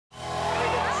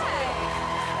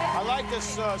like this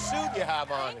suit you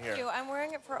have on here. Thank you. I'm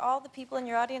wearing it for all the people in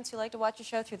your audience who like to watch a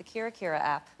show through the Kira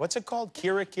app. What's it called?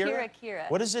 Kira? Kira.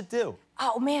 What does it do?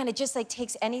 Oh, man, it just, like,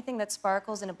 takes anything that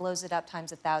sparkles and it blows it up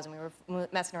times 1,000. We were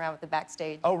messing around with the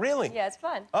backstage. Oh, really? Yeah, it's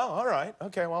fun. Oh, all right.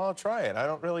 Okay, well, I'll try it. I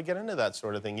don't really get into that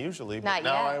sort of thing usually, but Not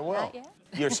now yet. I will. Not yet.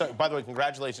 Your son, by the way,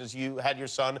 congratulations. You had your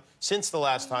son since the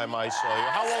last time I saw you.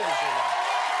 How old is he now?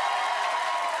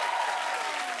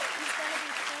 He's gonna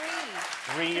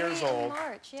be 3. 3 years old. In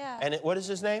March, yeah. And what is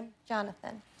his name?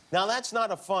 Jonathan. Now, that's not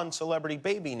a fun celebrity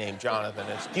baby name, Jonathan.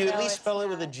 Do you at least spell it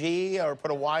with a G or put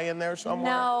a Y in there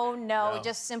somewhere? No,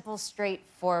 just simple,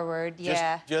 straightforward,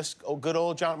 yeah. Just good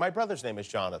old John. My brother's name is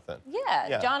Jonathan.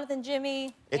 Yeah, Jonathan,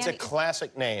 Jimmy. It's a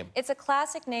classic name. It's a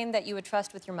classic name that you would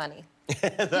trust with your money.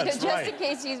 That's just in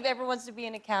case he ever wants to be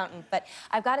an accountant. But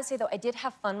I've got to say, though, I did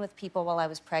have fun with people while I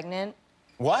was pregnant.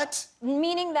 What?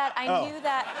 Meaning that I knew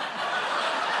that...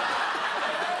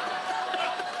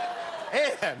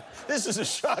 Man, this is a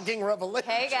shocking revelation.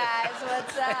 Hey, guys,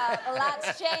 what's up? A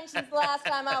lot's changed since the last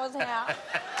time I was here.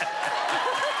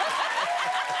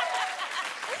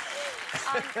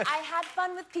 I had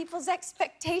fun with people's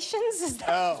expectations. Is that...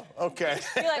 Oh, okay.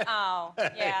 You're like, oh,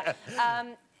 yeah.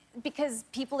 Because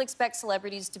people expect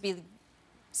celebrities to be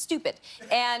stupid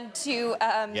and to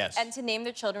name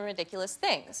their children ridiculous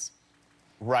things.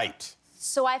 Right.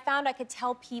 So I found I could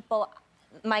tell people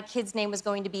my kid's name was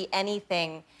going to be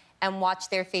anything and watch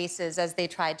their faces as they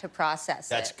tried to process it.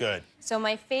 That's good. So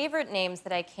my favorite names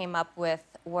that I came up with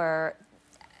were...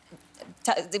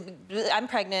 I'm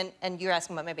pregnant, and you're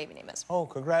asking what my baby name is. Oh,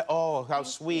 congrats. Oh, how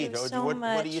sweet. Thank you so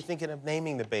much. What are you thinking of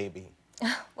naming the baby?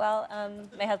 Well,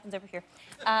 my husband's over here.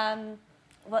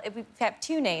 Well, if we have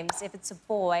 2 names. If it's a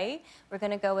boy, we're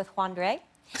going to go with Juandre.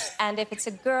 And if it's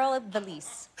a girl,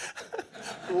 Valise.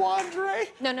 Juandre?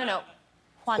 No.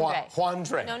 Juandre.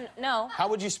 Juandre. No. How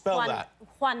would you spell that?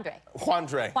 Juandre.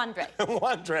 Juandre. Juandre.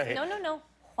 Juandre. No.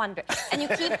 Juandre. And you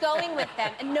keep going with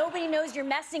them, and nobody knows you're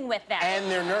messing with them. And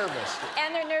they're nervous.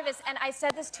 And I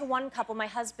said this to one couple, my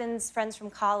husband's friends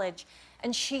from college,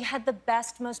 and she had the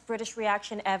best, most British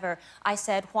reaction ever. I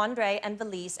said Juandre and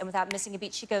Valise, and without missing a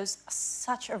beat, she goes,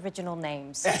 such original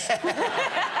names.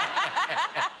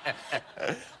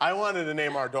 I wanted to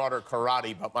name our daughter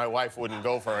Karate, but my wife wouldn't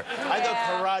go for it. I thought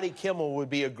Karate Kimmel would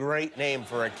be a great name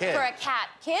for a kid. For a cat.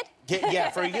 Kid? Yeah,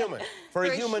 for a human. For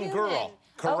a human girl.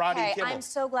 Karate Kimmel. I'm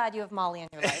so glad you have Molly in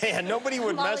your life. Yeah, nobody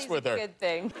would mess with her. Molly's a good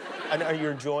thing. And are you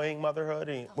enjoying motherhood?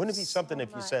 Wouldn't it be something if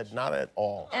you said not at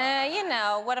all? You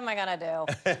know, what am I gonna do?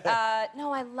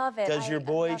 No, I love it. Does your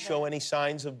boy show any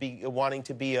signs of wanting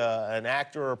to be an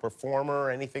actor or a performer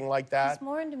or anything like that? He's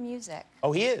more into music.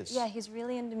 Oh, he is? Yeah, he's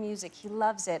really into music. He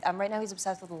loves it. Right now he's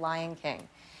obsessed with The Lion King.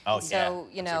 Oh, so,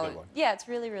 you know, yeah, it's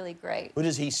really, really great. What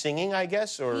is he singing, I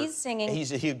guess? Or he's singing. Is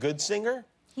he a good singer?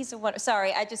 He's a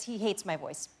sorry, he hates my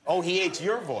voice. Oh, he hates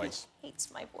your voice? He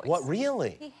hates my voice. What,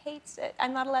 really? He hates it.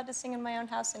 I'm not allowed to sing in my own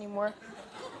house anymore.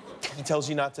 He tells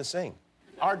you not to sing.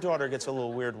 Our daughter gets a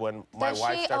little weird when my wife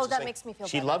starts to sing. Oh, that makes me feel better.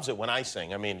 She loves it when I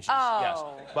sing. I mean, yes.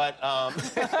 But,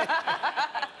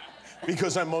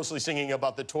 because I'm mostly singing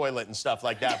about the toilet and stuff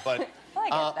like that, but... I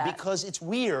get that. Because it's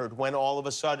weird when all of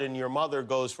a sudden your mother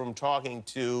goes from talking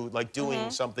to, like,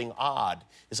 doing something odd.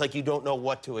 It's like you don't know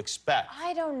what to expect.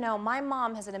 I don't know. My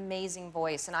mom has an amazing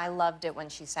voice, and I loved it when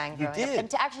she sang growing up. You did?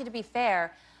 And actually, to be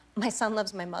fair, my son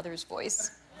loves my mother's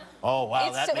voice. Oh, wow,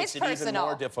 that makes it even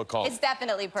more difficult. It's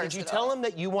definitely personal. Did you tell him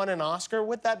that you won an Oscar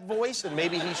with that voice, and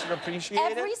maybe he should appreciate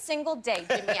it? Every single day,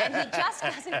 Jimmy, and he just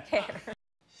doesn't care.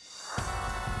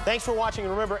 Thanks for watching,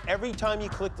 and remember, every time you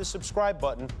click the subscribe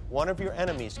button, one of your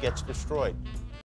enemies gets destroyed.